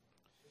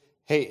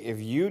Hey,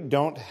 if you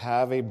don't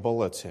have a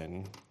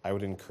bulletin, I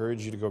would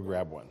encourage you to go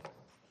grab one.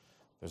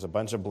 There's a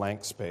bunch of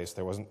blank space.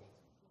 There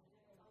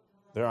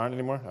aren't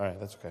anymore? All right,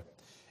 that's okay.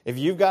 If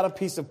you've got a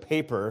piece of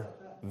paper,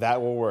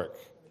 that will work.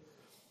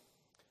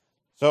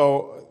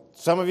 So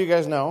some of you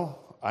guys know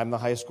I'm the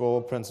high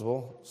school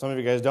principal. Some of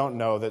you guys don't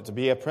know that to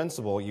be a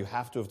principal, you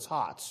have to have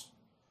taught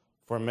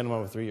for a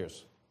minimum of 3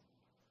 years.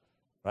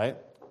 Right?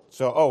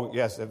 So,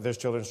 yes, there's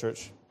children's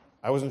church.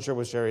 I wasn't sure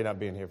with Sherry not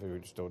being here if we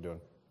were still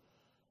doing.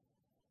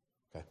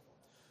 Okay.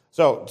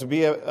 So to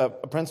be a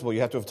principal,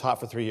 you have to have taught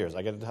for 3 years.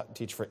 I got to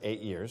teach for 8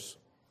 years.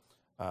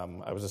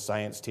 I was a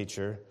science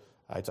teacher.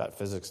 I taught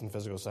physics and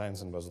physical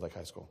science in Buzzard Lake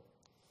High School.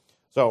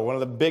 So one of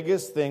the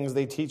biggest things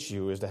they teach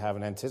you is to have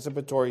an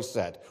anticipatory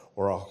set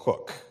or a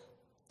hook.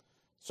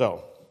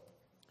 So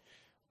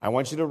I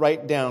want you to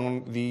write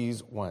down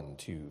these 1,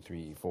 2,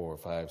 3, 4,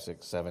 5,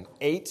 6, 7,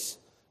 8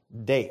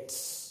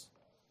 dates.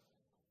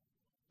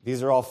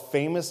 These are all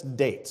famous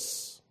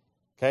dates.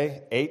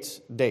 Okay?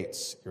 8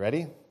 dates. You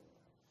ready?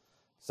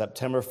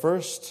 September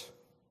 1st,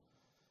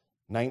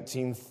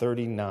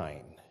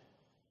 1939.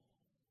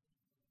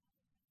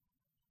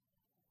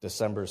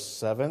 December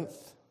 7th,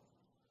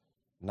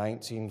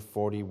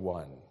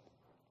 1941.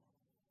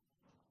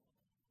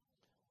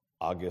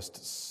 August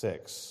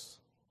 6th,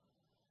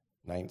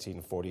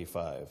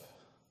 1945.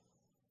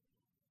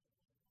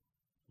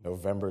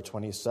 November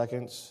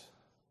 22nd,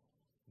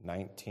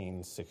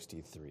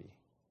 1963.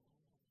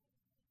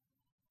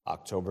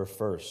 October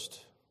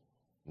 1st,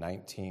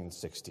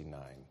 1969.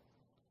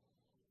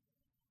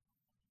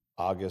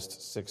 August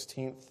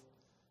 16th,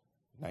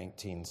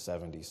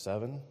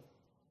 1977.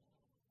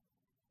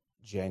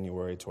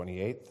 January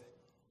 28th,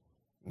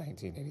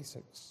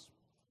 1986.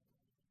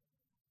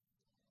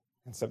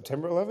 And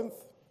September 11th,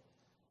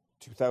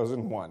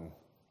 2001.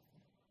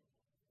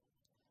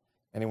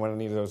 Anyone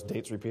need those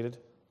dates repeated?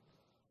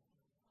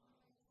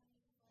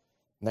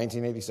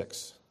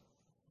 1986.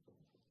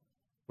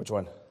 Which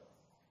one?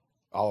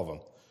 All of them.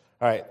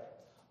 All right.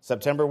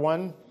 September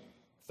 1,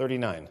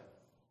 39.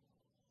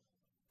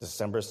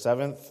 December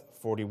 7th,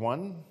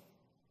 41.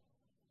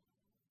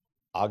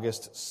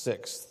 August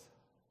 6th,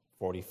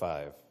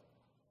 45.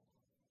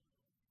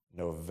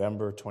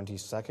 November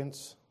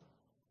 22nd,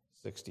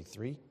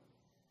 63.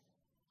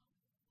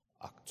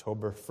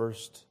 October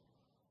 1st,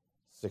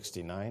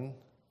 69.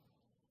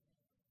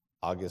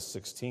 August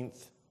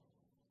 16th,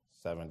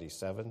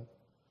 77.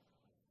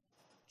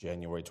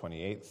 January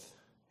 28th,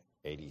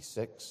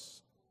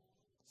 86.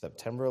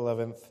 September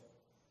 11th,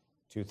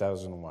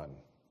 2001.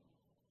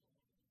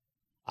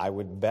 I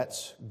would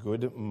bet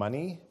good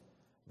money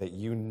that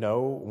you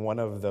know one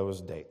of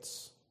those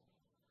dates.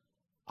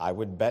 I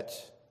would bet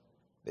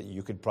that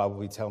you could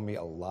probably tell me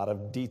a lot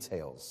of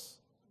details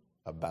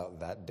about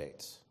that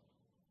date.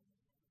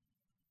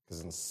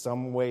 Because in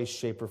some way,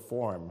 shape, or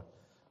form,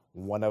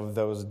 one of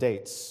those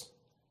dates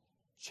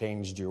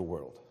changed your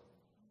world.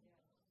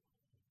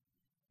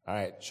 All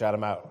right, shout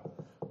them out.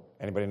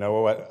 Anybody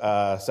know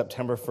what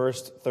September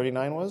 1st,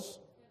 39 was?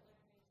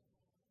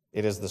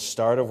 It is the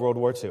start of World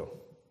War II.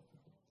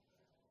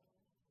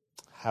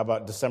 How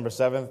about December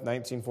 7th,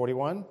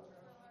 1941?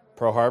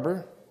 Pearl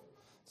Harbor.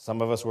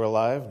 Some of us were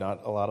alive,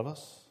 not a lot of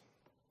us.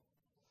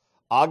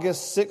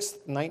 August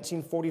 6th,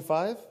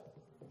 1945.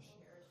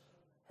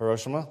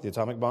 Hiroshima, the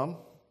atomic bomb.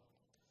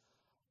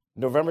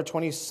 November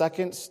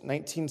 22nd,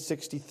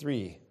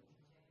 1963.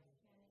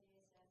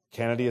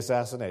 Kennedy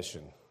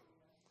assassination.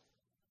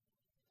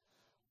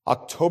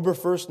 October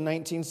 1st,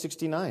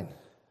 1969.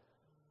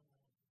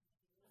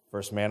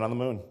 First man on the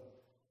moon.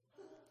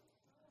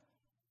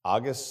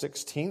 August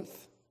 16th.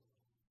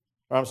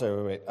 Or I'm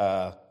sorry, wait.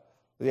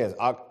 Yes,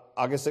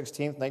 August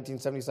 16th,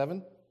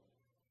 1977.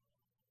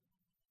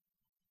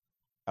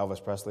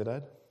 Elvis Presley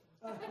died.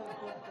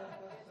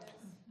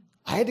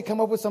 I had to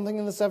come up with something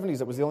in the 70s.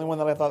 That was the only one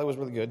that I thought that was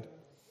really good.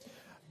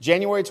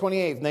 January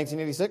 28th,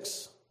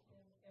 1986.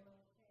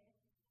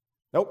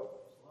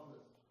 Nope.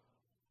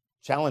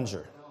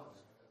 Challenger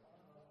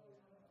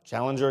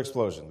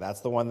explosion. That's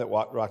the one that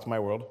rocked my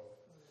world.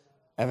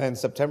 And then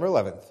September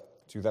 11th,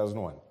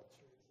 2001.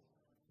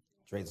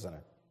 Trade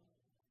Center.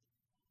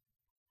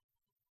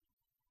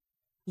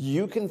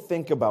 You can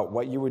think about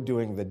what you were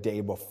doing the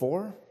day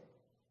before,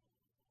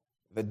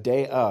 the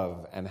day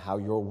of, and how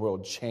your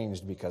world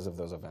changed because of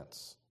those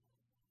events.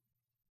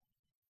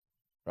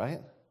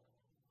 Right?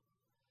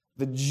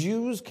 The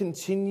Jews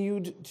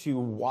continued to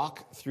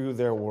walk through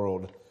their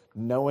world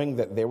knowing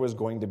that there was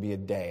going to be a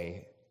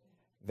day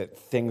that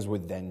things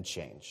would then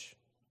change.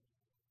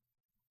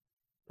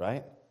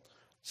 Right?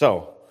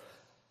 So,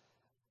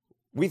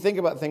 we think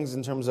about things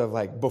in terms of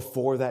like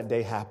before that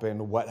day happened,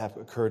 what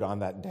occurred on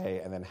that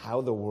day, and then how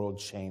the world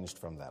changed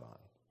from that on.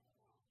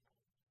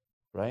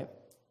 Right?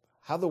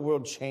 How the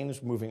world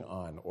changed moving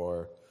on,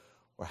 or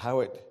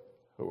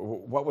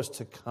what was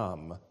to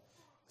come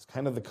is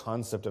kind of the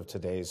concept of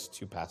today's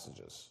two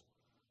passages.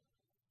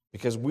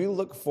 Because we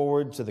look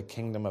forward to the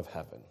kingdom of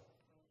heaven,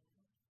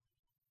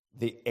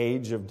 the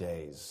age of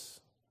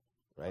days,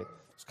 right?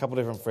 There's a couple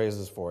different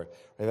phrases for it.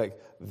 Right? Like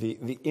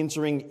the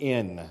entering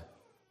in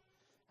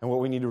And what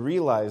we need to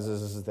realize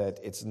is that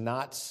it's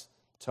not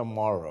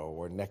tomorrow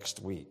or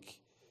next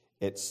week.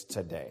 It's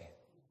today.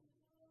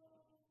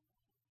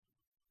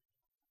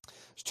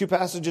 There's two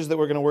passages that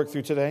we're going to work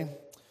through today.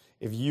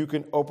 If you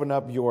can open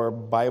up your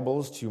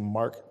Bibles to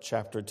Mark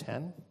chapter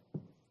 10.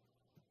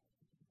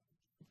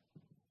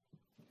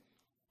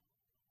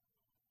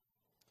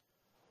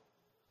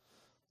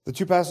 The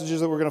two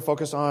passages that we're going to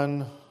focus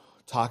on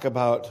talk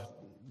about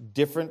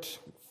different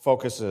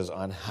focuses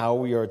on how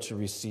we are to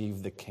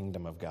receive the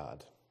kingdom of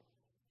God.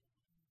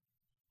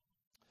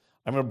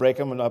 I'm going to break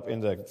them up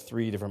into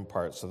three different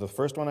parts. So the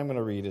first one I'm going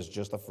to read is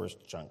just the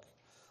first chunk,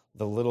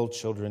 the little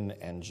children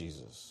and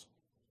Jesus.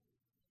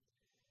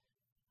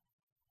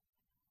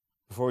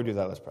 Before we do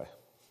that, let's pray.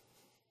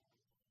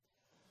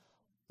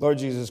 Lord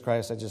Jesus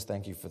Christ, I just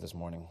thank you for this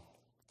morning.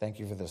 Thank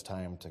you for this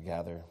time to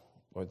gather.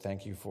 Lord,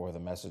 thank you for the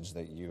message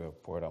that you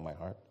have poured on my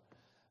heart.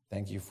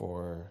 Thank you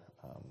for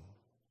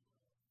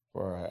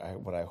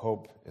what I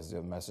hope is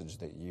the message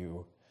that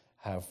you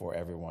have for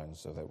everyone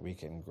so that we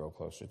can grow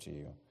closer to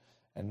you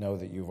and know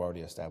that you've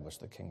already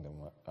established the kingdom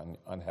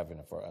on heaven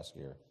for us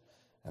here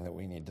and that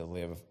we need to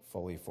live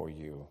fully for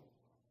you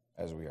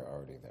as we are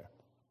already there.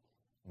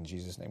 In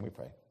Jesus' name we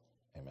pray.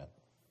 Amen.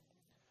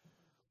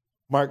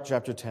 Mark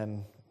chapter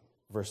 10,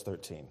 verse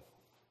 13.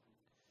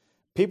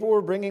 People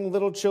were bringing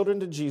little children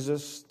to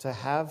Jesus to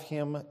have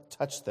him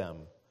touch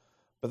them,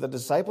 but the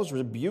disciples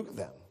rebuked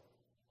them.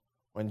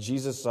 When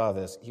Jesus saw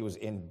this, he was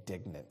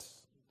indignant.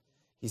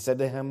 He said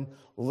to him,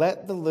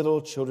 "Let the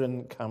little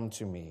children come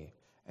to me,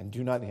 and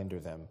do not hinder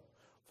them,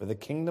 for the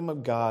kingdom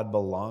of God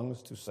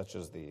belongs to such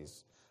as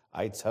these.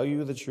 I tell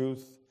you the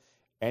truth,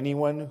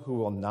 anyone who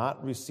will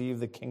not receive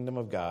the kingdom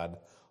of God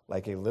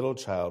like a little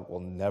child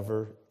will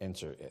never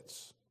enter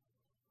it."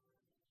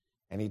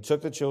 And he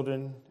took the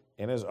children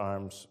in his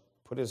arms,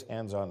 put his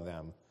hands on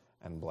them,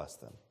 and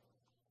blessed them.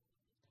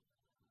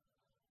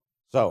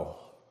 So,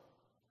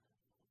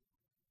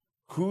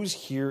 who's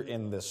here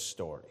in this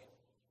story?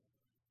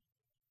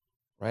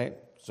 Right?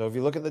 So if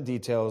you look at the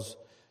details,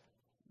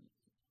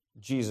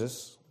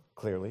 Jesus,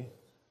 clearly.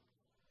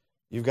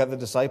 You've got the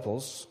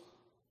disciples.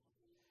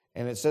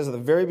 And it says at the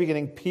very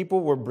beginning, people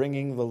were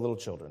bringing the little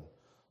children.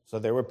 So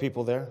there were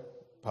people there,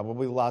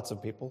 probably lots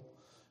of people.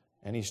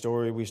 Any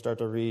story we start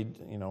to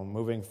read,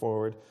 moving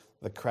forward,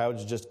 the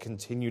crowds just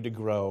continue to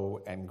grow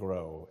and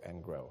grow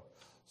and grow.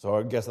 So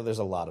I guess that there's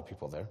a lot of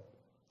people there.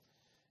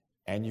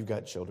 And you've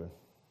got children.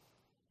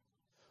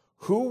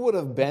 Who would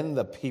have been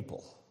the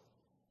people?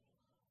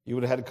 You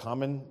would have had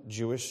common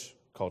Jewish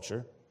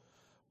culture.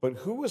 But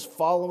who was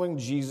following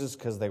Jesus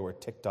because they were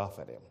ticked off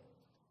at him?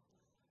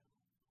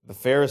 The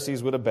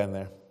Pharisees would have been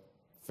there.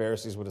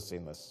 Pharisees would have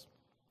seen this.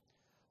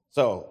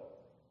 So,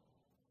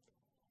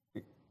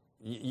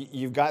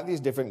 you've got these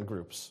different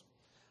groups.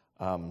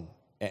 And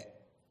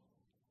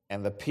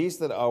the piece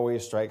that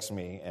always strikes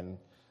me, and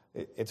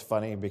it's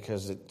funny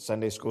because at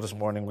Sunday school this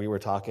morning we were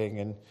talking,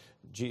 and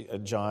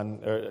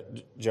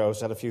Joe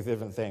said a few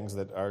different things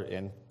that are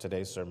in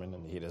today's sermon,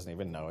 and he doesn't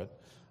even know it.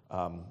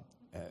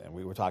 And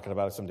we were talking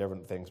about some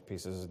different things,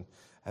 pieces,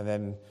 and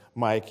then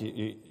Mike,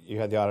 you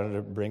had the honor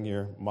to bring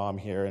your mom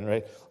here, and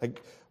right,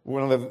 like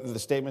one of the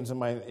statements in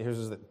my ears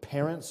is that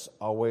parents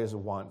always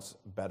want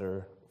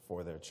better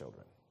for their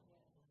children.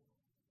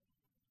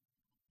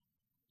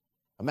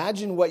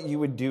 Imagine what you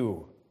would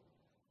do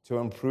to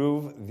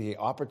improve the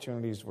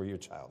opportunities for your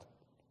child.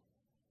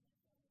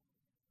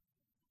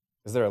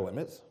 Is there a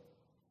limit?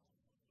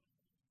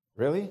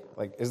 Really?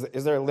 Like,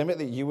 is there a limit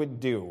that you would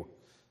do?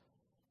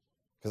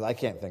 Because I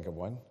can't think of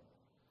one.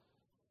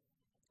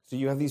 So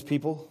you have these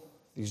people,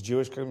 these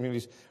Jewish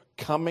communities,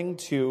 coming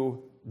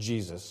to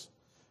Jesus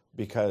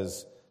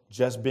because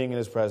just being in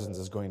his presence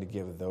is going to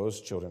give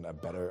those children a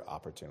better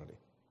opportunity.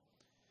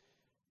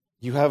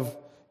 You have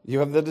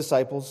the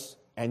disciples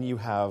and you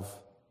have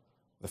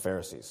the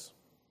Pharisees.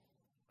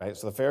 Right?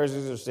 So the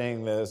Pharisees are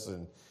saying this,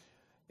 and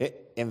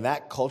in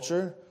that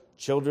culture,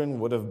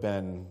 children would have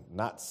been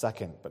not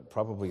second, but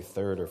probably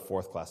third or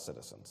fourth class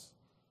citizens.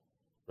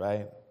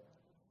 Right?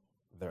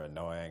 They're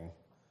annoying,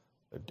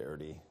 they're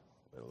dirty,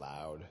 they're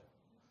loud,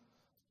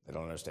 they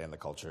don't understand the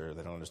culture,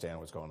 they don't understand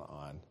what's going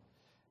on.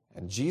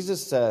 And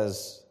Jesus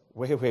says,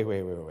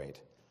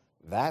 wait.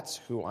 That's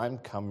who I'm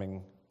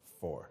coming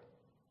for.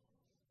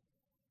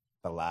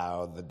 The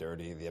loud, the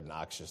dirty, the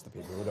obnoxious, the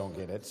people who don't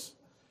get it.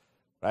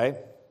 Right?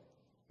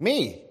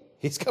 Me.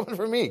 He's coming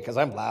for me because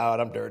I'm loud,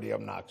 I'm dirty,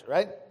 I'm obnoxious,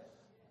 right?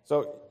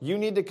 So you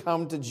need to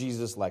come to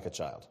Jesus like a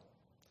child.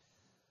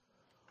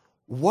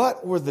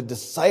 What were the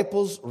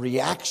disciples'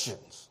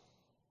 reactions?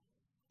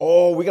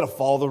 Oh, we got to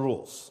follow the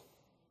rules.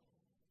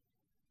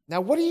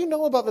 Now, what do you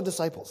know about the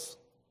disciples?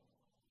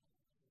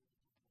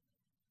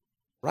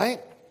 Right?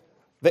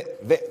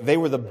 They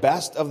were the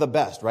best of the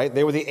best, right?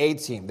 They were the A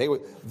team. They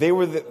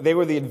were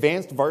the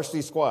advanced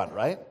varsity squad,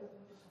 right?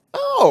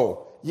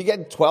 Oh, you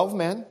get 12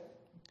 men.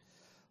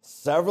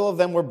 Several of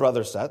them were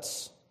brother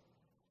sets,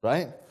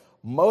 right?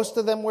 Most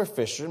of them were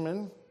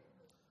fishermen,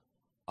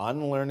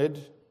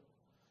 unlearned,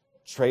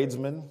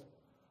 tradesmen,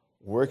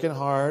 working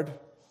hard,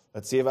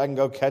 Let's see if I can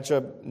go catch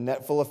a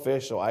net full of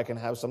fish so I can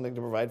have something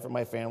to provide for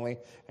my family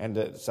and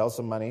to sell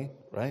some money,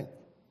 right?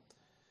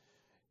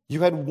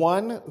 You had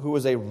one who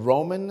was a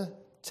Roman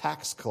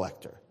tax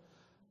collector.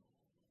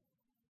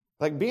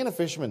 Like, being a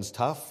fisherman's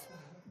tough.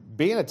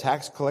 Being a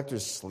tax collector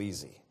is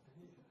sleazy,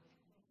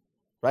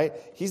 right?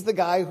 He's the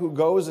guy who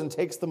goes and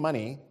takes the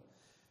money.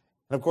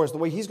 And, of course, the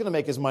way he's going to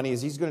make his money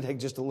is he's going to take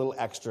just a little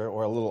extra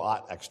or a little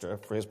lot extra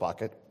for his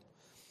pocket.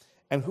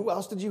 And who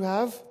else did you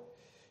have?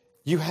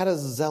 You had a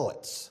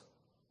zealot.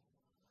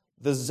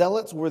 The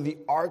zealots were the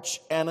arch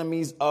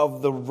enemies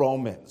of the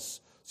Romans.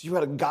 So you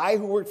had a guy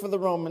who worked for the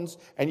Romans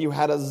and you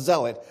had a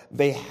zealot.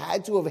 They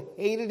had to have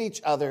hated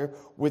each other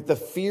with the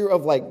fear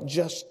of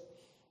just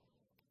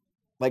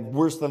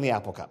worse than the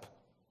apple cup.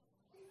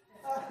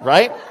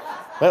 Right?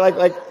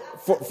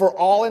 For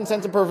all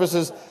intents and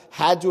purposes,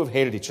 had to have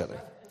hated each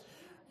other.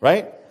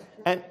 Right?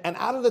 And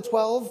out of the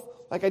 12,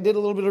 I did a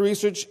little bit of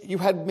research, you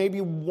had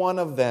maybe one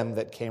of them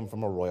that came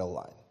from a royal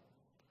line.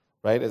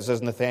 Right? It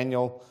says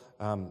Nathaniel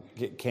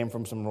came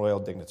from some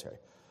royal dignitary.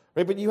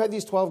 Right? But you had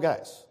these 12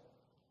 guys.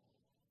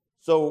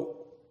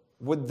 So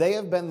would they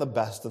have been the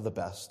best of the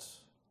best?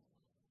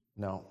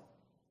 No.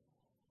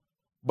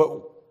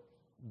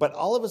 But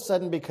all of a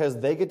sudden, because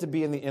they get to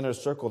be in the inner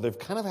circle, they've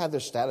kind of had their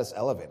status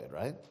elevated,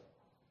 right?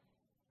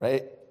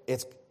 Right?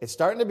 It's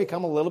starting to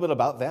become a little bit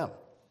about them.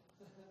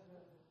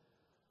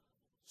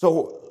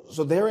 So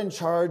they're in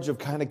charge of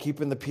kind of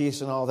keeping the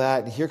peace and all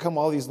that. And here come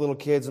all these little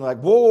kids and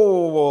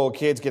whoa,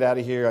 kids, get out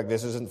of here.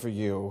 This isn't for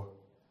you.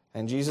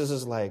 And Jesus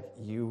is like,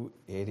 you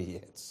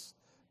idiots.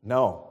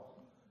 No.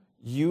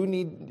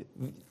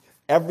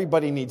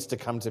 Everybody needs to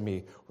come to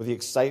me with the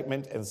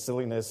excitement and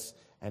silliness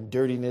and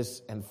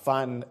dirtiness and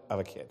fun of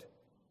a kid.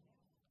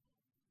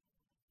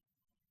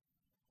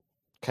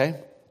 Okay?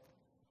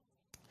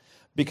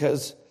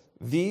 Because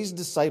these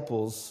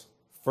disciples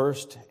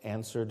first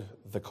answered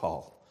the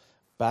call.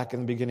 Back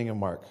in the beginning of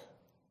Mark,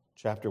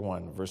 chapter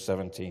 1, verse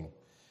 17,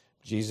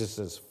 Jesus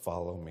says,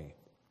 follow me.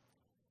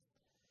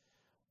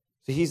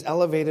 So he's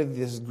elevated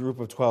this group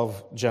of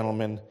 12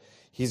 gentlemen.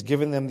 He's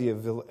given them the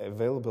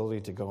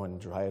availability to go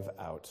and drive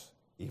out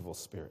evil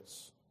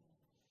spirits.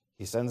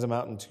 He sends them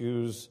out in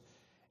twos.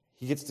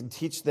 He gets to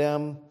teach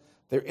them.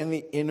 They're in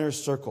the inner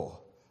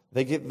circle.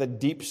 They get the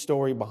deep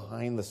story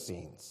behind the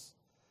scenes.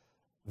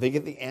 They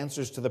get the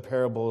answers to the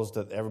parables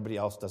that everybody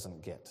else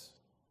doesn't get.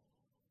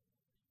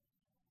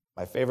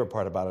 My favorite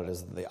part about it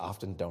is that they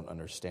often don't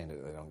understand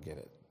it. They don't get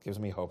it. It gives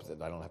me hope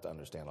that I don't have to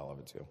understand all of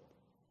it too.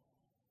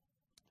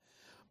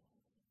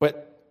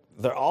 But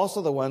they're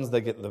also the ones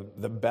that get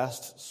the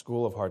best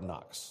school of hard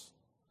knocks.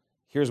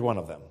 Here's one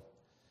of them.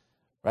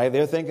 Right?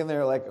 They're thinking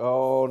they're like,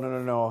 oh,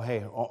 no.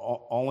 Hey,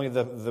 only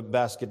the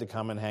best get to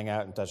come and hang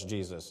out and touch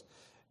Jesus.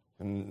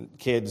 And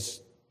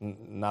kids,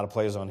 not a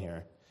play zone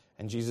here.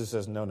 And Jesus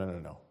says,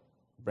 no.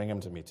 Bring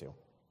him to me too.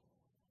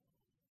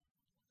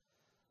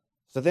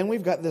 So then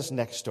we've got this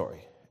next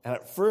story. And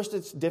at first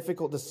it's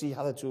difficult to see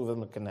how the two of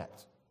them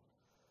connect.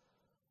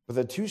 But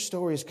the two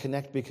stories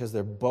connect because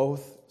they're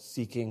both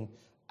seeking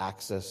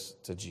access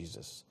to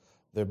Jesus.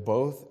 They're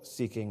both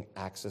seeking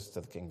access to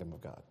the kingdom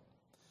of God.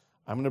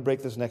 I'm going to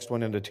break this next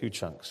one into two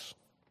chunks.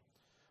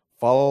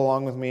 Follow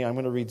along with me. I'm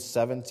going to read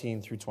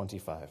 17 through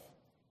 25.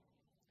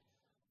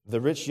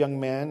 The rich young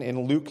man,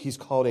 in Luke, he's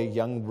called a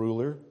young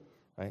ruler,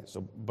 right?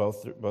 So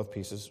both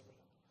pieces.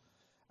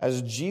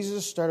 As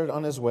Jesus started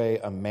on his way,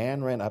 a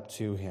man ran up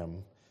to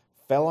him,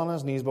 fell on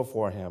his knees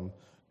before him.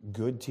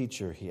 Good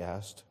teacher, he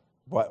asked,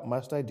 what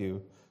must I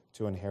do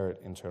to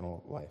inherit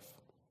eternal life?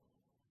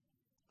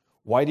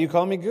 Why do you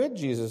call me good?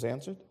 Jesus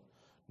answered.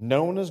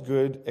 No one is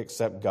good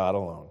except God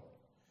alone.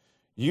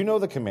 You know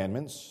the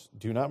commandments.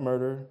 Do not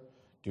murder.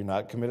 Do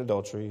not commit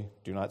adultery.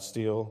 Do not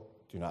steal.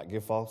 Do not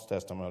give false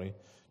testimony.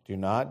 Do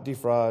not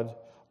defraud.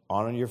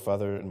 Honor your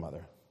father and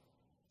mother.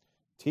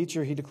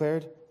 Teacher, he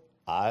declared,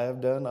 I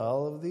have done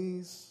all of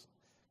these.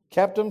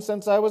 Kept them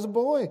since I was a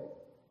boy.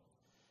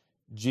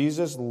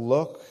 Jesus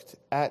looked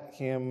at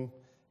him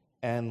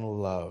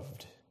and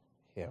loved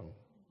him.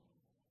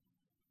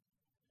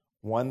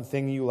 One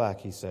thing you lack,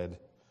 he said.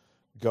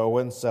 Go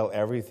and sell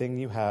everything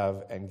you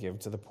have and give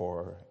to the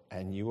poor,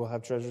 and you will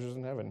have treasures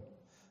in heaven.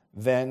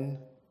 Then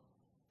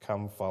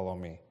come follow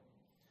me.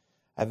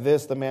 At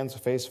this, the man's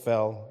face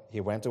fell. He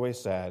went away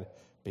sad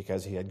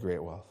because he had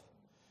great wealth.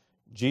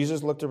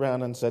 Jesus looked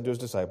around and said to his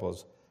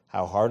disciples,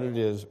 how hard it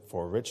is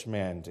for a rich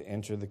man to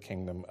enter the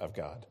kingdom of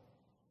God.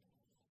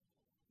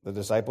 The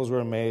disciples were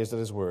amazed at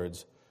his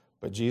words,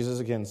 but Jesus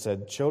again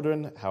said,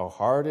 children, how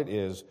hard it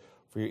is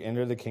for you to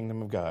enter the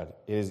kingdom of God.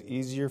 It is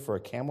easier for a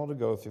camel to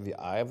go through the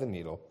eye of the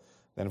needle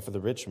than for the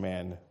rich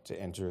man to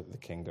enter the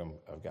kingdom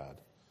of God.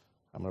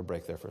 I'm going to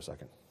break there for a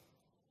second.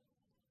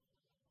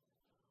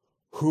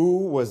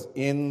 Who was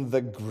in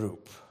the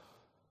group?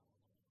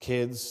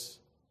 Kids,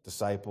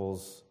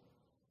 disciples,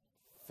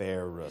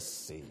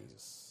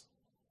 Pharisees.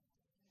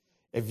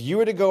 If you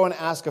were to go and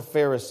ask a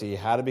Pharisee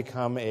how to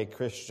become a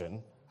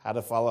Christian, how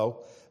to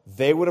follow,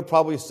 they would have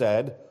probably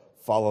said,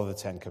 follow the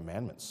 10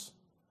 Commandments.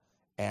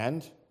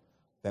 And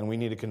then we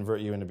need to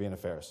convert you into being a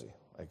Pharisee.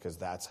 because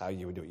that's how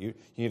you would do it. You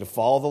need to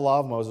follow the law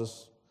of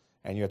Moses,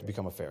 and you have to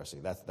become a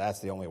Pharisee. That's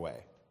the only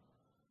way.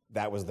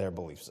 That was their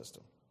belief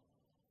system.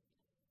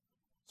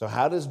 So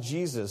how does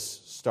Jesus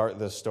start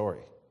this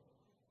story?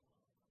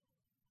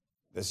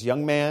 This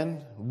young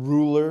man,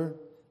 ruler,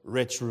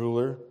 rich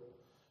ruler,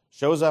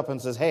 shows up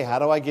and says, hey, how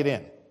do I get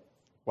in?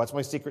 What's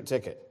my secret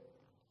ticket?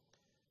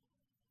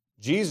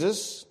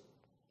 Jesus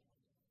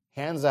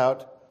hands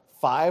out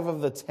 5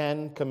 of the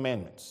 10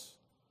 commandments.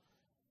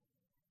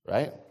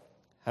 Right?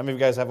 How many of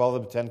you guys have all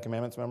the 10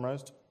 commandments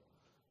memorized?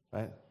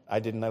 Right? I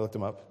didn't. I looked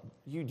them up.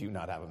 You do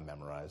not have them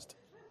memorized.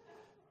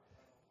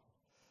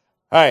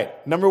 All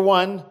right. Number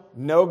 1,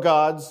 no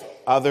gods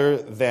other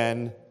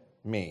than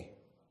me.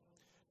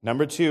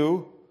 Number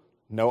 2,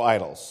 no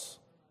idols.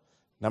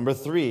 Number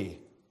 3,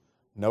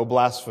 no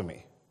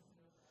blasphemy.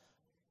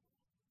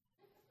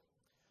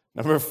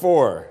 Number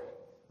 4,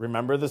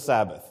 remember the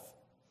Sabbath.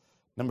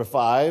 Number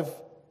 5,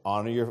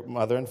 honor your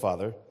mother and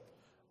father.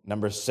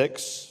 Number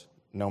 6,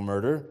 no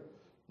murder.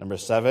 Number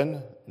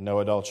 7, no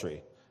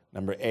adultery.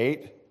 Number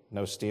 8,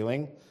 no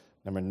stealing.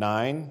 Number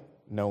 9,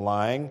 no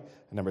lying.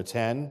 And number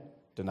 10,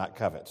 do not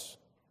covet.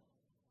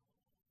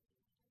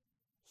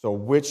 So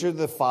which are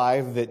the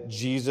 5 that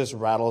Jesus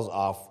rattles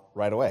off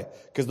right away?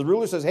 Because the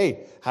ruler says,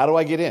 hey, how do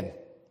I get in?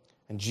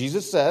 And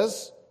Jesus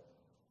says,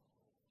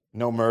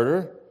 no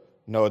murder,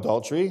 no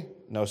adultery,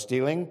 no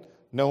stealing,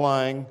 no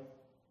lying,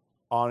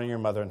 honor your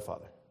mother and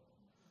father.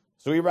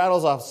 So he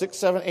rattles off 6,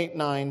 7, 8,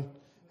 9,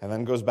 and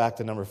then goes back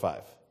to number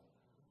 5.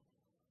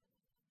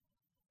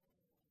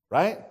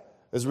 Right?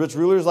 This rich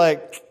ruler's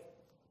like,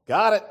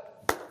 got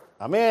it.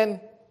 I'm in.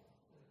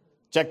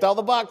 Checked all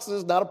the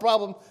boxes, not a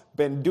problem.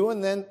 Been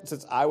doing that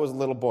since I was a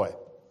little boy.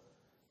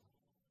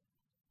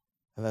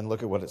 And then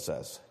look at what it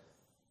says.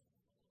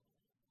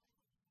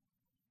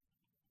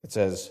 It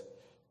says,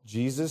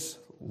 Jesus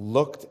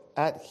looked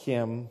at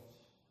him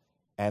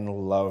and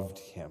loved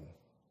him.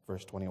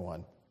 Verse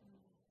 21.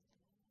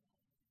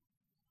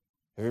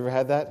 Have you ever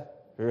had that?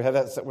 Have you ever had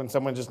that when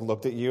someone just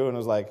looked at you and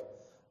was like,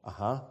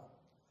 uh-huh?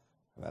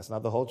 And that's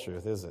not the whole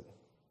truth, is it?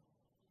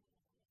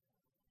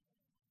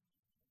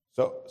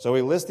 So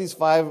we list these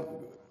 5,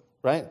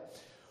 right?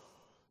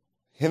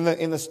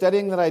 In the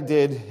studying that I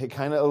did, it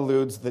kind of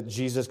alludes that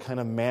Jesus kind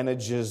of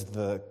manages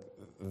the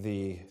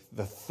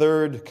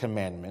third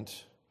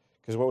commandment.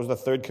 Because what was the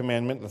third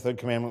commandment? The third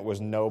commandment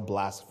was no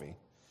blasphemy.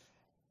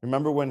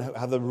 Remember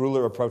how the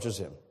ruler approaches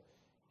him.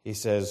 He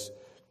says,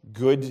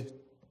 good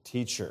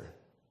teacher.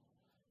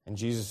 And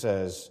Jesus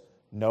says,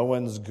 no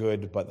one's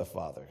good but the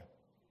Father.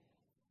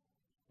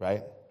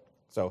 Right?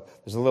 So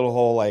there's a little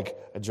whole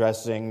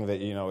addressing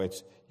that,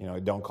 it's,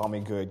 don't call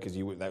me good because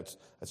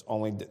that's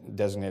only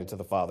designated to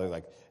the Father.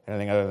 Like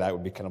anything other than that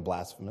would be kind of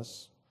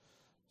blasphemous.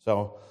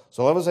 So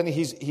all of a sudden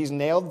he's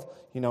nailed,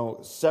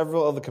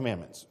 several of the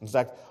commandments. In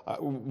fact,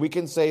 we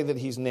can say that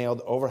he's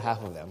nailed over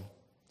half of them.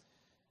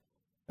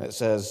 And it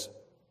says,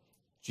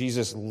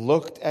 Jesus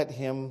looked at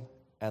him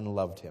and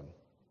loved him.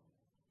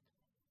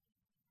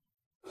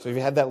 So if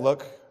you had that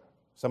look,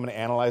 someone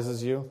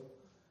analyzes you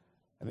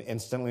and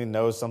instantly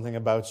knows something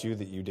about you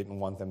that you didn't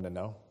want them to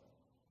know.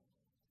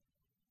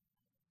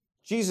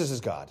 Jesus is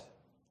God.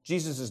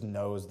 Jesus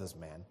knows this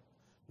man,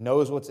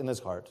 knows what's in his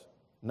heart,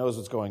 knows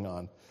what's going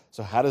on.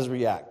 So how does he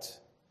react?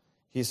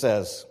 He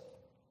says,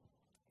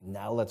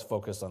 now let's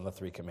focus on the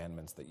 3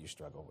 commandments that you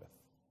struggle with.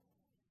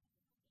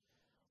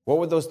 What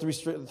were those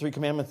three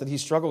commandments that he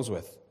struggles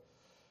with?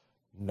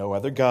 No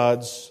other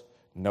gods,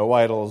 no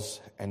idols,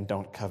 and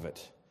don't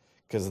covet.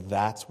 Because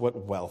that's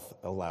what wealth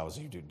allows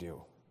you to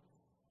do.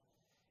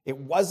 It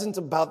wasn't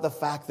about the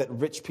fact that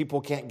rich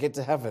people can't get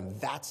to heaven.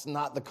 That's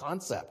not the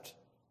concept.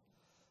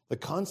 The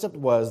concept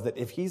was that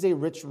if he's a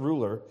rich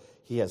ruler,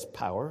 he has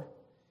power,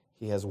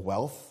 he has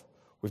wealth.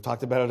 We've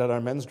talked about it at our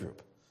men's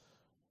group,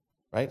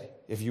 right?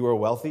 If you are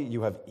wealthy,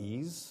 you have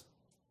ease.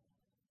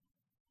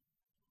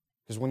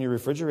 Because when your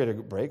refrigerator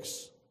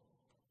breaks,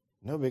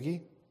 no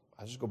biggie.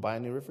 I just go buy a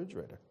new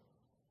refrigerator.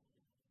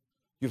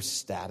 You have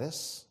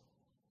status.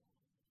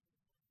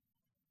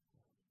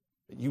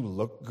 You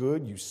look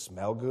good. You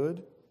smell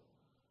good.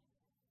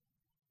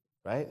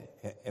 Right?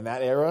 In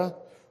that era,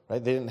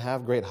 right, they didn't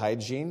have great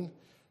hygiene,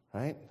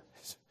 right?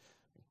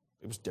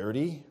 It was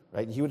dirty,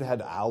 right? He would have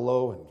had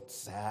aloe and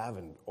salve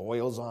and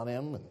oils on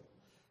him, and,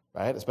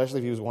 right? Especially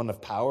if he was one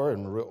of power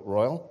and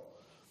royal.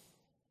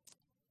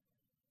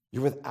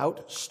 You're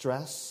without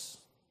stress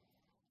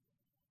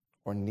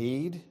or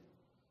need.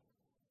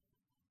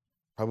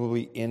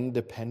 Probably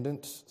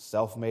independent,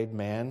 self-made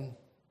man,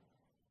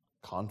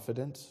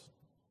 confident.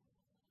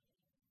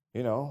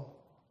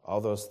 All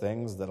those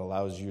things that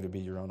allows you to be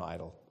your own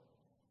idol.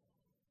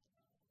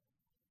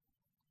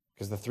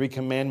 Because the 3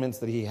 commandments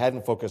that he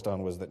hadn't focused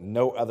on was that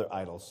no other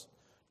idols,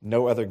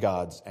 no other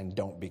gods, and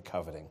don't be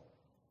coveting.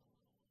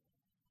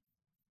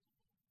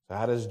 So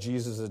how does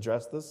Jesus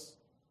address this?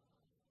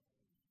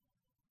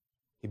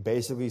 He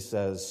basically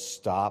says,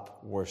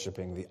 stop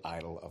worshiping the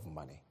idol of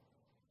money.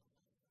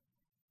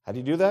 How do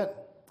you do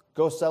that?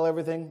 Go sell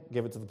everything,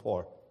 give it to the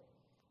poor.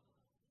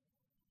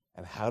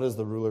 And how does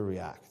the ruler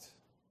react?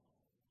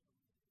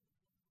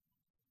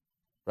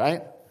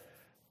 Right?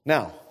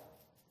 Now,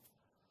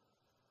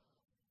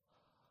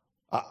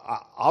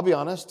 I'll be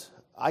honest,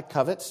 I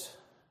covet,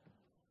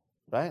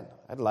 right?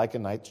 I'd like a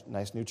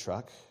nice new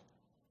truck,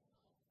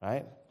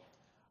 right?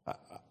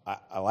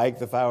 I like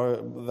the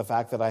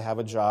fact that I have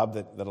a job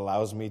that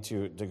allows me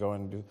to go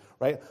and do,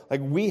 right?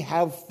 Like, we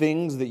have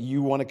things that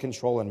you want to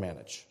control and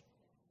manage.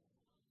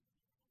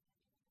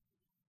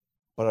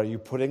 But are you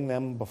putting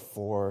them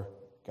before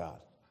God?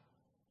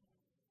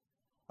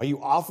 Are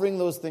you offering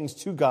those things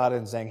to God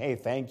and saying, hey,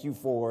 thank you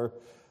for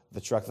the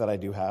truck that I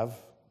do have?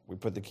 We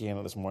put the key in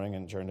it this morning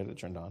and it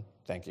turned on.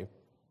 Thank you.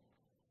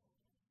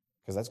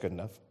 Because that's good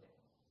enough.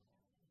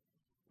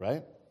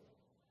 Right?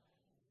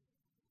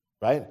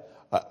 Right?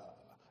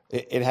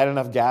 It had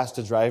enough gas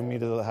to drive me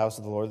to the house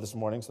of the Lord this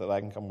morning so that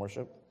I can come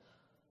worship.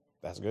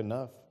 That's good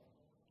enough.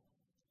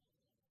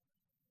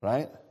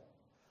 Right?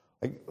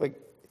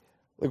 Like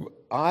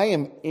I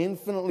am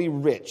infinitely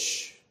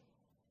rich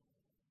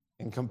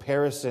in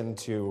comparison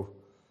to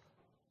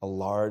a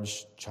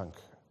large chunk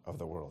of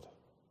the world.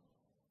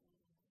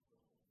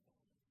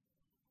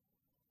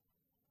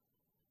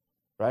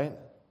 Right?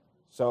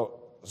 So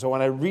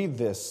when I read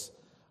this,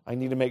 I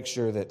need to make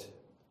sure that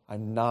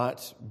I'm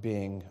not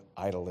being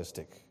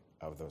idolistic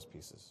of those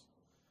pieces.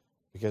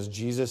 Because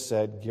Jesus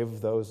said,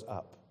 give those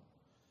up.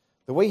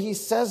 The way he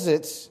says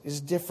it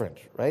is different,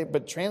 right?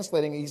 But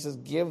translating, he says,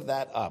 give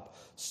that up.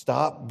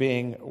 Stop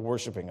being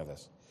worshiping of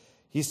this.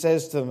 He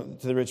says to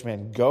the rich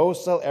man, go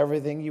sell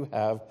everything you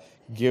have,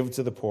 give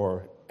to the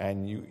poor,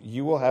 and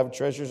you will have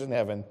treasures in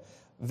heaven.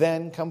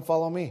 Then come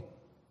follow me.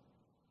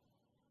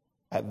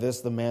 At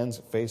this, the man's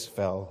face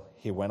fell.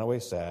 He went away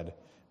sad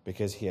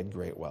because he had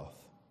great wealth.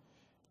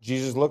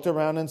 Jesus looked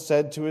around and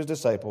said to his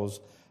disciples,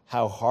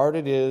 how hard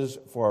it is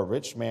for a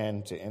rich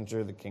man to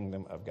enter the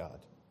kingdom of God.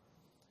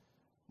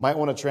 Might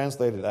want to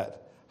translate it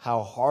that.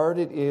 How hard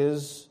it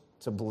is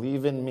to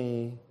believe in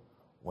me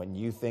when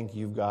you think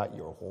you've got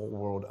your whole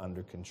world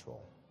under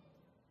control.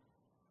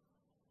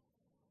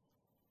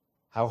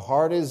 How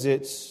hard is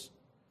it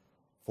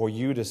for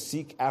you to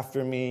seek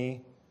after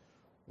me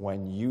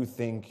when you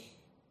think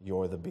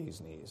you're the bee's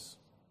knees?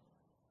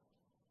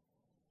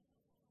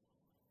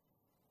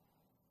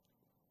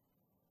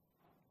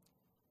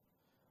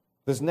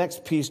 This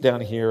next piece down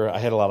here I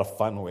had a lot of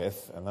fun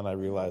with, and then I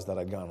realized that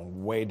I'd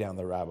gone way down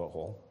the rabbit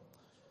hole.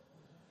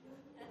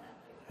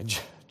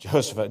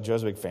 Joe's a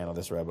big fan of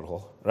this rabbit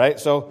hole, right?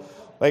 So,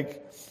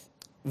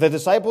 the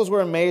disciples were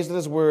amazed at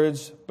his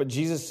words, but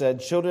Jesus said,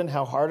 children,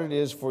 how hard it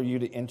is for you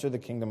to enter the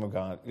kingdom of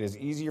God. It is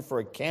easier for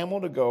a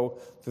camel to go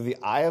through the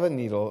eye of a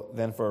needle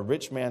than for a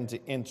rich man to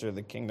enter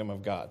the kingdom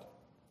of God.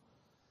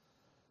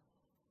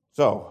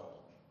 So,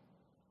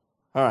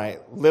 all right,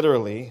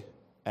 literally,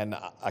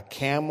 a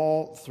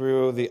camel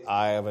through the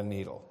eye of a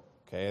needle.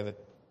 Okay, that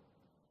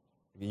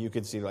you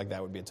could see like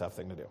that would be a tough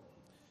thing to do.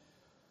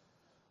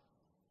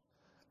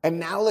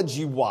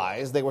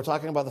 Analogy-wise, they were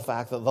talking about the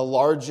fact that the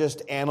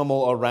largest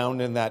animal around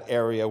in that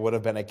area would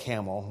have been a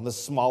camel. The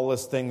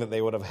smallest thing that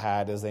they would have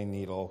had is a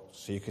needle,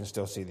 so you can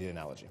still see the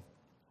analogy.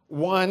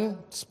 One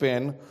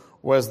spin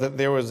was that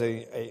there was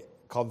a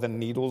called the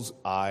Needle's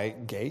Eye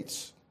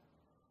Gate.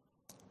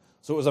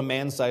 So it was a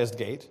man-sized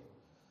gate.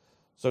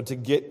 So to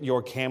get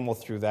your camel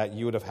through that,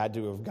 you would have had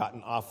to have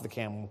gotten off the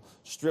camel,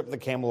 stripped the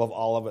camel of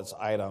all of its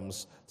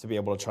items to be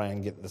able to try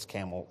and get this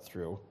camel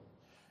through.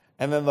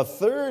 And then the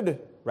third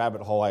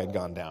rabbit hole I had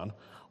gone down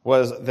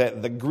was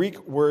that the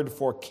Greek word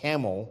for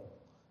camel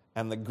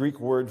and the Greek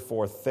word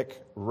for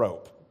thick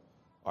rope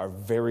are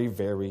very,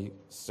 very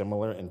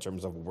similar in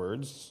terms of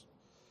words.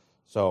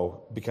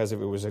 So because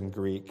if it was in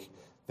Greek,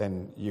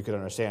 then you could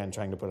understand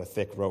trying to put a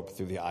thick rope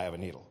through the eye of a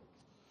needle.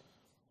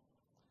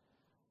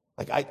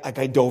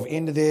 I dove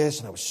into this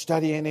and I was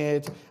studying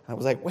it, and I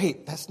was like,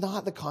 wait, that's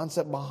not the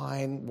concept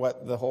behind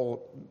what the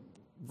whole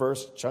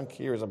verse chunk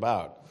here is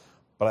about.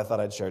 But I thought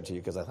I'd share it to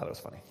you because I thought it was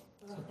funny.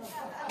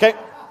 Okay?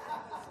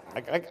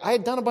 I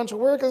had done a bunch of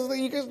work because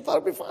you guys thought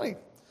it'd be funny.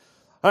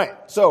 All right,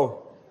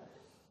 so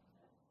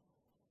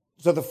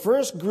the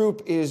first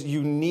group is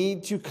you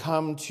need to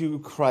come to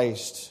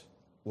Christ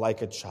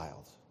like a child.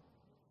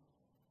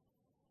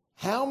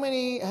 How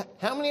many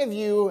of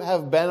you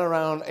have been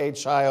around a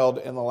child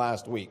in the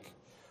last week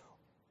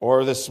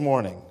or this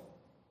morning,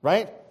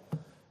 right?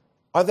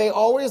 Are they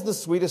always the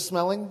sweetest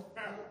smelling?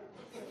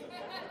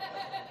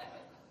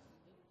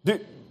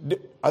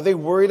 Are they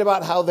worried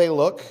about how they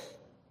look?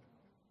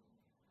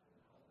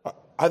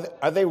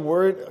 Are they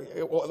worried?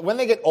 When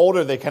they get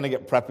older, they kind of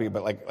get preppy,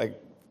 but like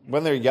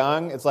when they're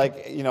young, it's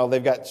like,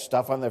 they've got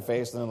stuff on their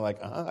face, and they're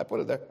like, I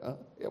put it there.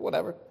 Yeah,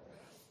 whatever.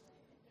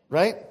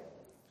 Right?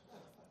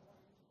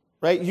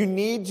 Right? You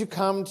need to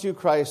come to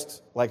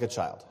Christ like a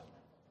child.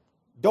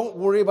 Don't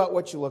worry about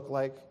what you look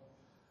like.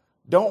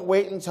 Don't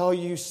wait until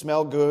you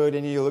smell good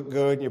and you look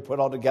good and you put it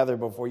all together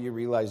before you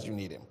realize you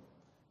need him.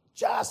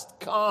 Just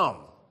come.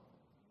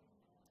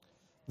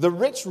 The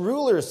rich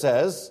ruler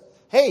says,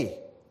 hey,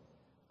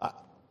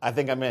 I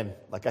think I'm in.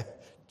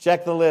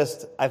 Check the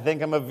list. I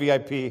think I'm a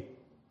VIP.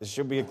 This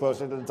should be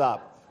closer to the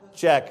top.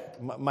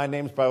 Check. My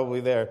name's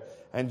probably there.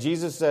 And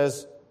Jesus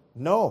says,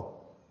 No,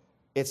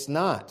 it's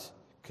not,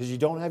 because you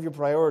don't have your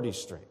priorities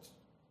straight.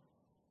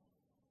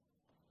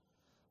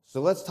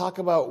 So let's talk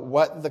about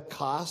what the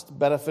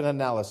cost-benefit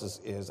analysis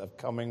is of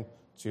coming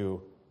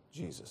to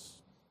Jesus.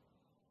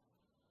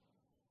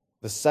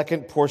 The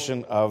second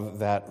portion of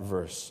that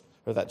verse,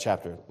 or that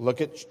chapter.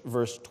 Look at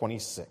verse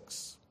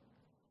 26.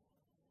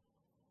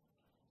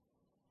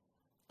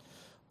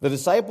 The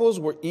disciples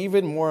were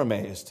even more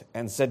amazed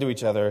and said to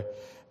each other,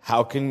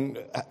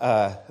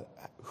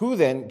 who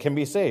then can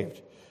be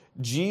saved?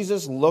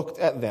 Jesus looked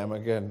at them,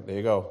 again, there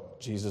you go,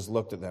 Jesus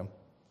looked at them,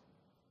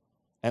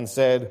 and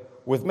said,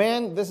 with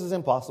man, this is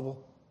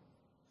impossible,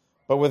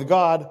 but with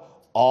God,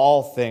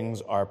 all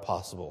things are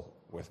possible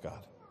with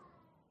God.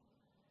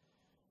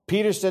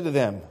 Peter said to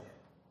them,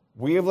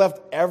 we have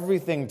left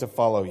everything to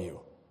follow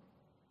you.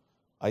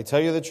 I tell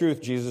you the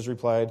truth, Jesus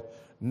replied,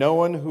 no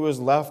one who has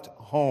left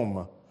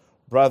home,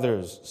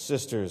 brothers,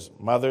 sisters,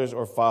 mothers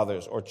or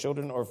fathers, or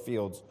children or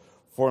fields,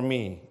 for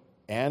me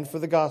and for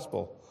the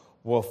gospel,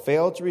 will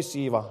fail to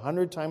receive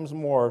 100 times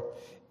more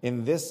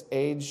in this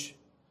age,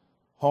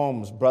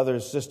 homes,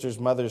 brothers, sisters,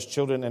 mothers,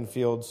 children, and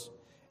fields,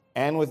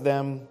 and with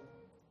them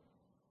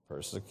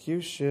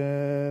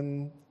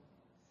persecution,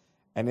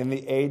 and in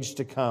the age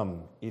to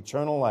come,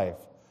 eternal life.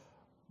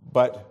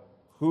 But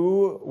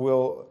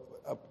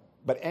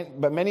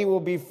many will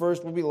be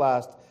first, will be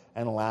last,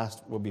 and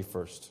last will be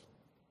first.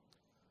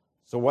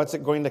 So what's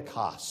it going to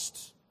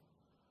cost?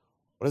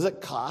 What does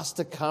it cost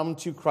to come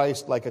to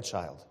Christ like a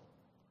child?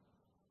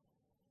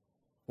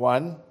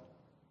 One,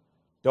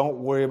 don't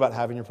worry about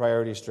having your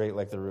priorities straight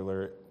like the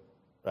ruler,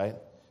 right?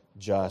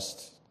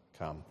 Just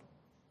come.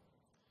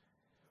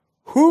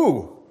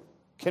 Who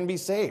can be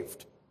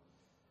saved?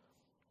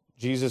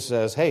 Jesus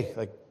says, hey,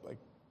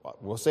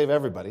 we'll save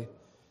everybody.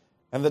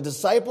 And the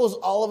disciples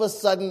all of a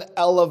sudden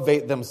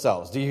elevate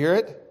themselves. Do you hear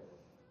it?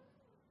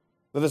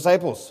 The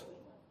disciples.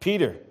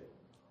 Peter.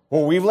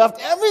 Well, we've left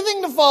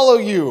everything to follow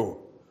you.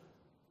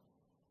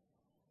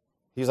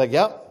 He's like,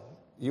 yep,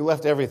 you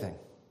left everything.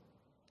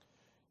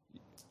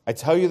 I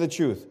tell you the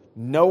truth.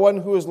 No one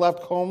who has left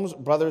homes,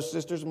 brothers,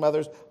 sisters,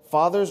 mothers,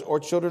 fathers, or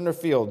children or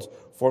fields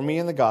for me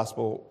in the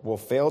gospel will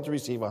fail to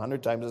receive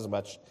 100 times as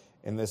much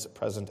in this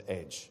present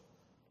age.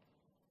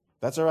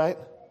 That's all right.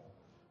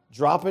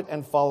 Drop it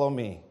and follow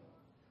me.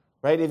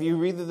 Right? If you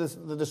read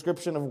the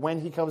description of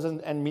when he comes in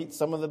and meets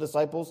some of the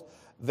disciples,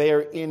 they are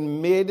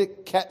in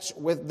mid-catch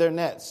with their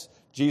nets.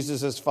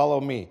 Jesus says,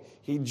 follow me.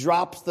 He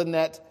drops the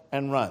net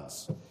and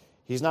runs.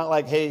 He's not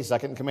like, hey,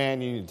 second in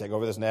command, you need to take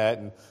over this net,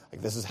 and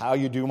this is how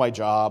you do my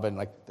job,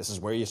 and this is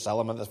where you sell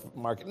them in the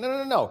market.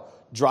 No.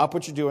 Drop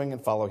what you're doing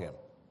and follow him.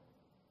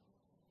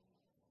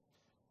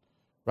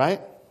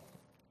 Right?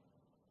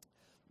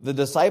 The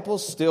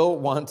disciples still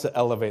want to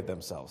elevate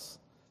themselves.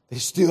 They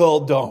still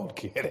don't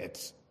get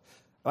it.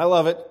 I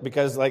love it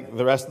because,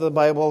 the rest of the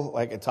Bible,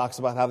 it talks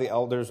about how the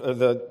elders, or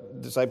the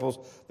disciples,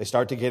 they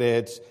start to get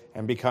it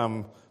and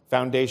become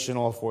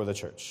foundational for the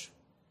church,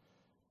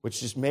 which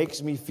just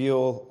makes me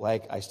feel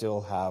like I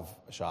still have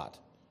a shot,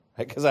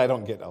 right? Because I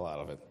don't get a lot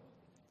of it.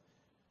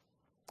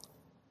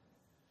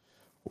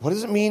 What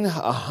does it mean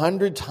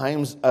 100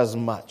 times as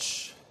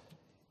much?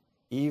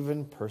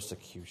 Even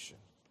persecution,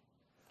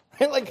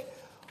 right?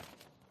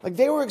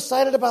 They were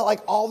excited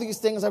about all these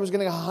things I was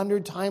getting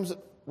 100 times.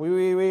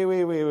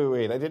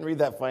 Wait. I didn't read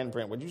that fine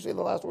print. What did you say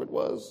the last word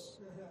was?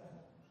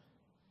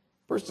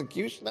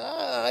 Persecution?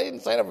 I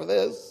didn't sign up for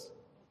this.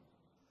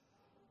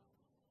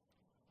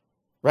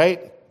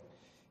 Right?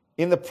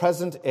 In the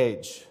present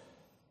age,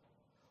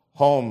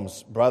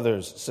 homes,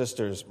 brothers,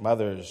 sisters,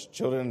 mothers,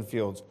 children in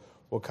fields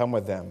will come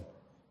with them,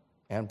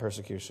 and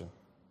persecution.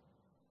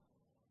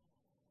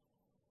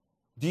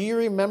 Do you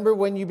remember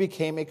when you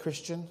became a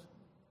Christian?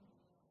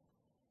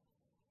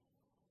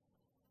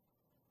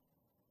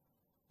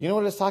 You know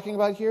what it's talking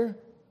about here?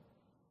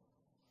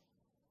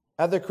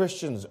 Other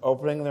Christians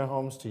opening their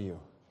homes to you.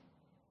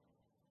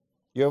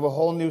 You have a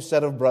whole new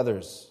set of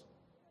brothers.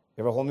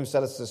 You have a whole new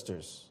set of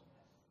sisters,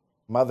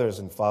 mothers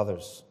and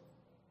fathers.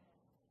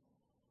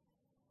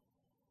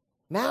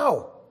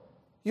 Now.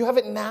 You have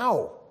it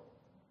now.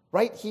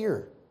 Right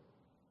here.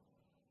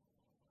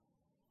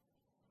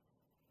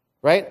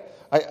 Right?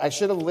 I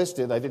should have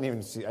listed, I didn't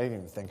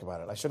even think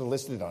about it. I should have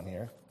listed it on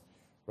here.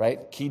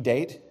 Right? Key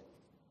date.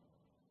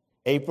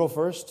 April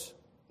 1st,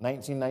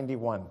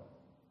 1991.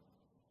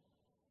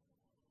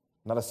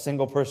 Not a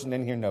single person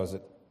in here knows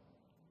it.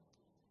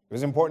 It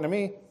was important to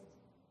me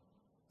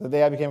the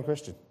day I became a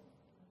Christian.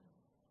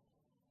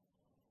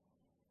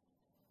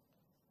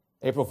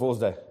 April Fool's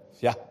Day.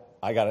 Yeah,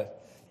 I got it.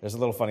 There's a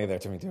little funny there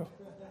to me too.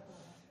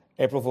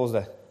 April Fool's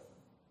Day.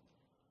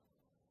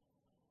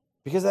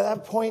 Because at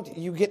that point,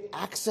 you get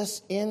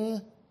access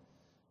in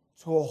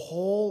to a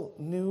whole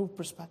new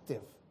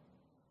perspective.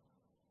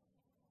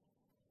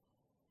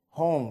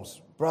 Homes,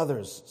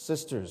 brothers,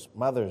 sisters,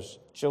 mothers,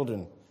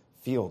 children,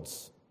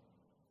 fields.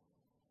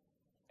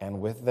 And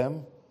with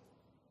them,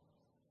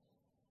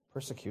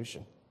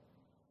 persecution.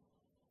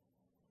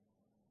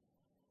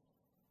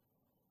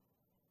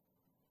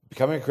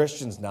 Becoming a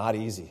Christian is not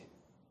easy.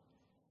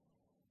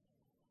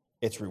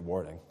 It's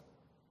rewarding.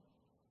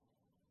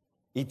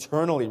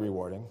 Eternally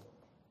rewarding.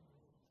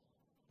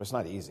 But it's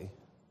not easy.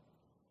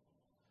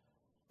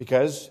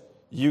 Because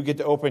you get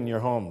to open your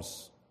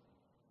homes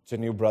to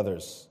new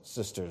brothers,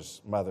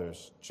 sisters,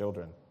 mothers,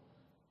 children.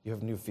 You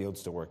have new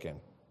fields to work in.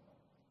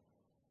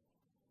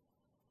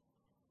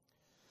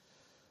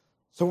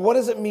 So what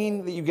does it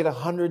mean that you get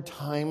 100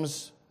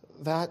 times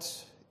that?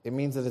 It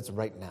means that it's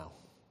right now.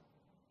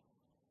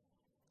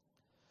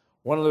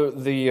 One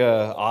of the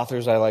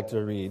authors I like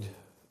to read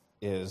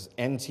is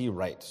N.T.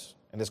 Wright.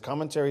 And his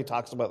commentary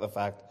talks about the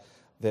fact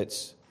that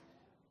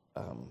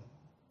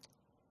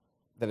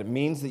that it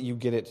means that you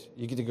get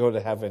to go to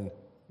heaven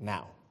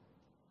now.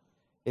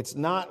 It's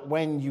not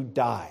when you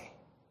die,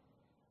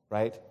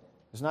 right?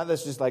 It's not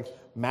this just like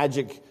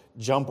magic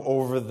jump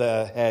over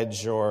the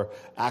hedge or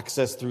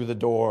access through the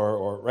door,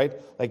 or right?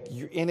 Like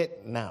you're in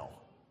it now.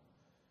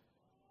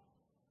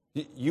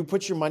 You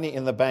put your money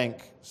in the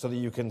bank so that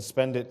you can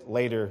spend it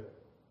later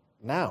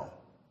now.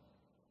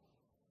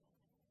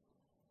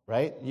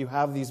 Right? You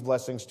have these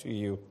blessings to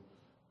you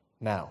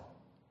now.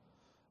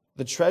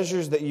 The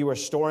treasures that you are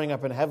storing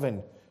up in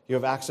heaven, you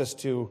have access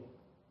to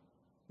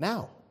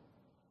now.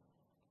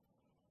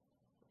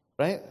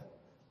 Right?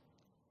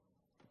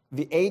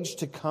 The age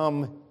to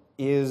come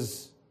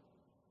is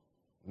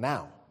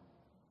now.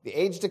 The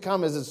age to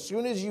come is as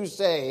soon as you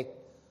say,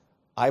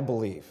 I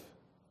believe.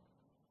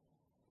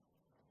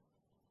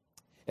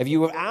 If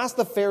you have asked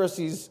the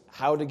Pharisees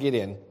how to get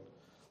in,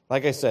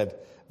 like I said,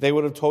 they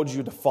would have told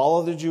you to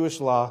follow the Jewish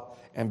law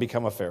and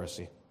become a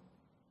Pharisee.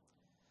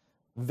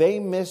 They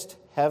missed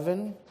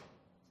heaven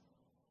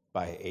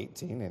by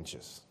 18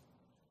 inches.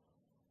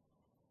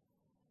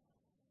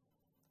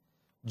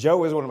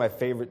 Joe is one of my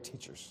favorite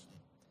teachers,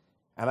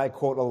 and I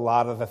quote a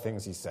lot of the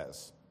things he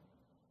says.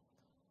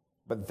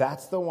 But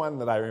that's the one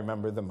that I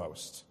remember the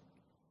most.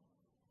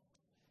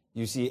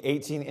 You see,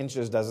 18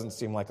 inches doesn't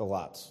seem like a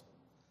lot,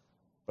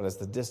 but it's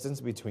the distance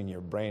between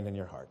your brain and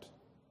your heart.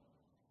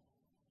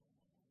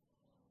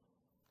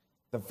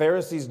 The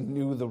Pharisees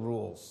knew the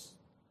rules.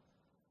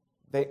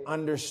 They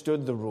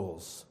understood the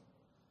rules.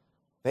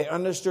 They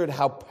understood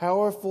how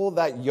powerful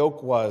that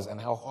yoke was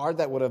and how hard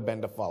that would have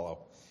been to follow,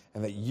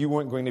 and that you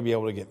weren't going to be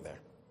able to get there.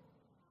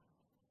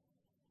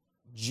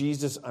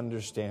 Jesus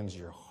understands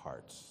your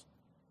hearts.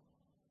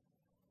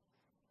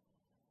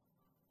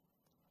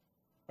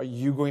 Are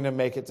you going to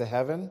make it to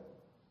heaven,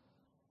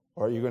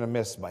 or are you going to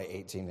miss by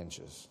 18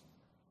 inches?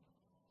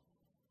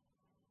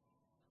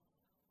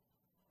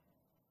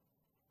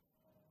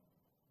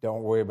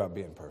 Don't worry about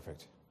being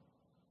perfect.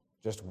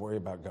 Just worry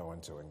about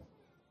going to Him.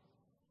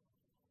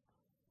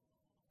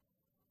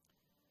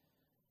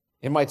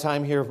 In my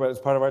time here as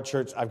part of our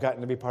church, I've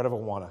gotten to be part of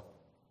Awana.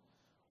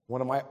 One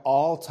of my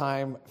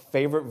all-time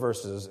favorite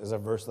verses is a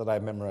verse that I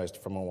memorized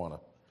from Awana.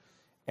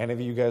 Any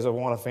of you guys are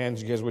Awana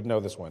fans, you guys would know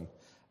this one.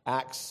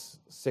 Acts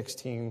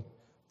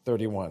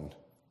 16:31.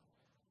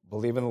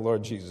 Believe in the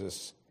Lord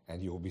Jesus,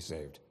 and you will be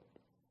saved,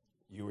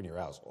 you and your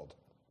household.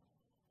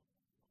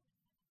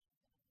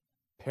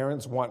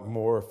 Parents want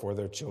more for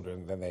their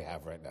children than they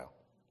have right now.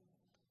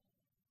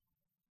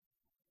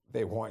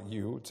 They want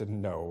you to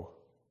know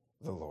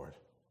the Lord.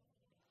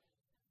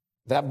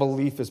 That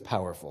belief is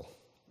powerful.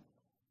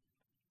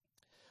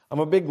 I'm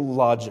a big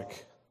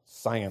logic,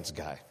 science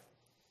guy.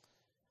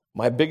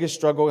 My biggest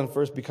struggle in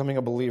first becoming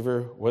a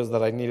believer was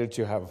that I needed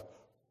to have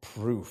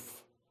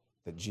proof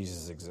that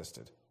Jesus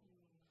existed.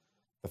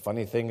 The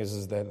funny thing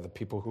is that the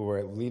people who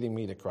were leading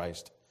me to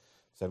Christ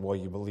said, well,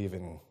 you believe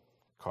in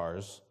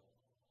cars?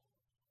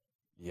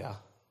 Yeah.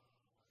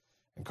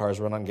 And cars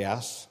run on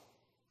gas?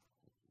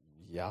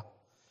 Yeah.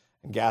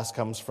 And gas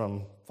comes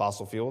from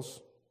fossil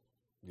fuels?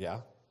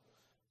 Yeah.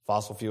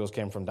 Fossil fuels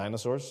came from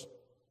dinosaurs?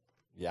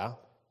 Yeah.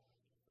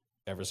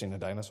 Ever seen a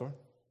dinosaur?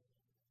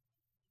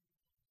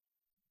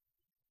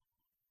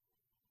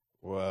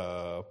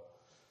 Whoa.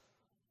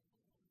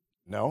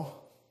 No.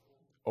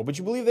 Oh, but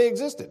you believe they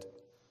existed?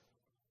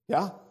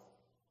 Yeah.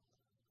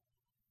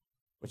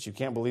 But you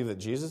can't believe that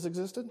Jesus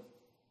existed?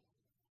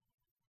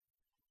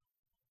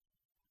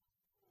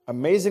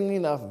 Amazingly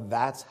enough,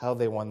 that's how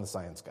they won the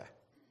science guy.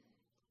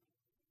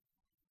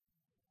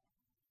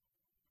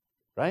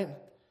 Right?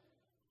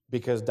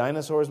 Because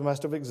dinosaurs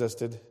must have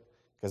existed,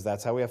 because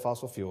that's how we have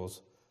fossil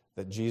fuels,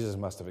 that Jesus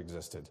must have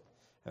existed.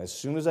 And as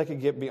soon as I could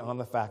get beyond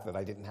the fact that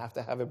I didn't have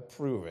to have it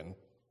proven,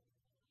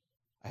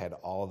 I had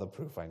all the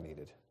proof I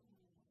needed.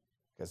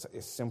 Because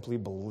it's simply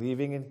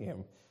believing in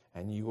Him,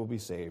 and you will be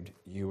saved,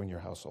 you and your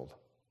household.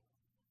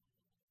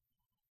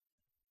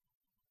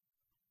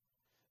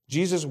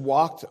 Jesus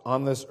walked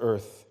on this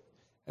earth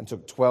and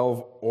took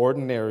 12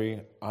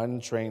 ordinary,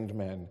 untrained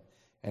men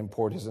and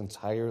poured His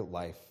entire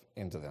life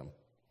into them.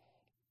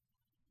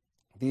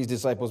 These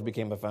disciples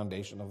became the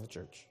foundation of the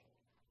church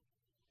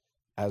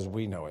as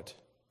we know it.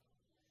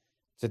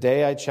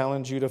 Today, I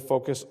challenge you to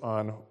focus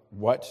on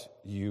what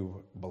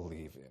you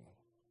believe in.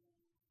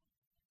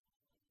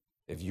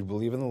 If you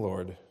believe in the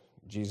Lord,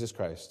 Jesus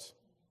Christ,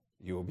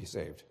 you will be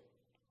saved,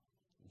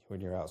 you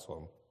and your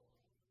household.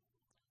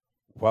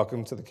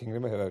 Welcome to the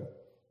kingdom of heaven,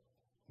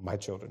 my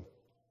children.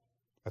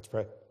 Let's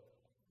pray.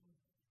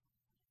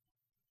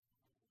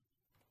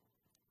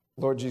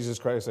 Lord Jesus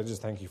Christ, I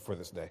just thank you for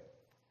this day.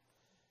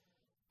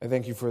 I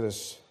thank you for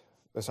this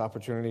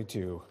opportunity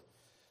to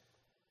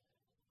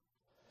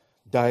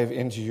dive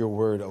into your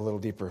word a little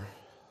deeper.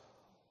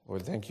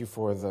 Lord, thank you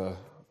for the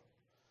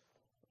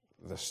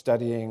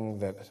studying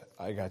that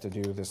I got to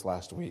do this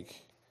last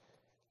week,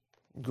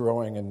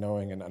 growing and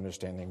knowing and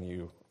understanding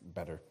you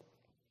better.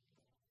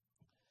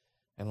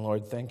 And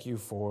Lord, thank you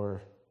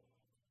for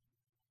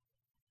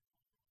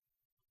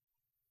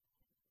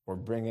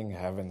bringing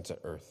heaven to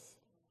earth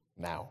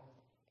now.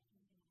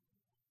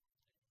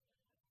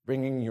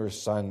 Bringing your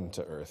Son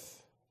to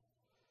earth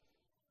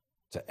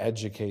to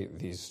educate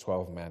these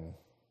 12 men,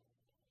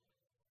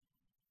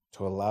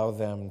 to allow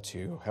them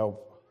to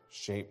help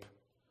shape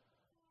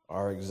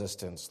our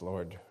existence,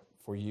 Lord,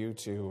 for you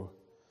to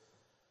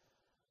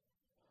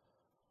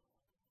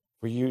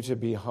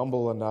be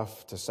humble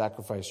enough to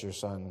sacrifice your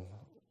Son,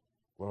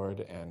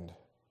 Lord, and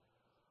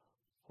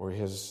for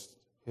his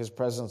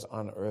presence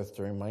on earth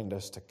to remind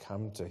us to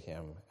come to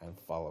him and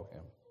follow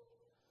him.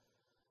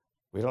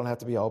 We don't have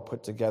to be all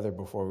put together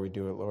before we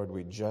do it, Lord.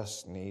 We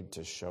just need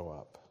to show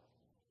up.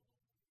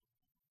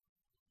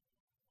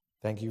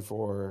 Thank you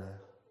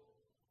for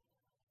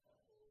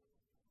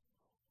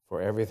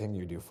everything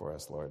you do for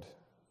us, Lord.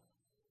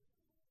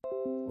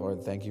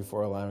 Lord, thank you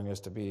for allowing us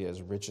to be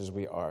as rich as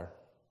we are,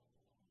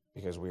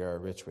 because we are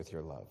rich with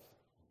your love.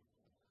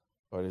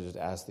 Lord, I just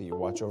ask that you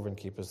watch over and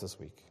keep us this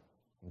week.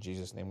 In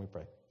Jesus' name we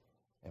pray.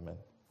 Amen.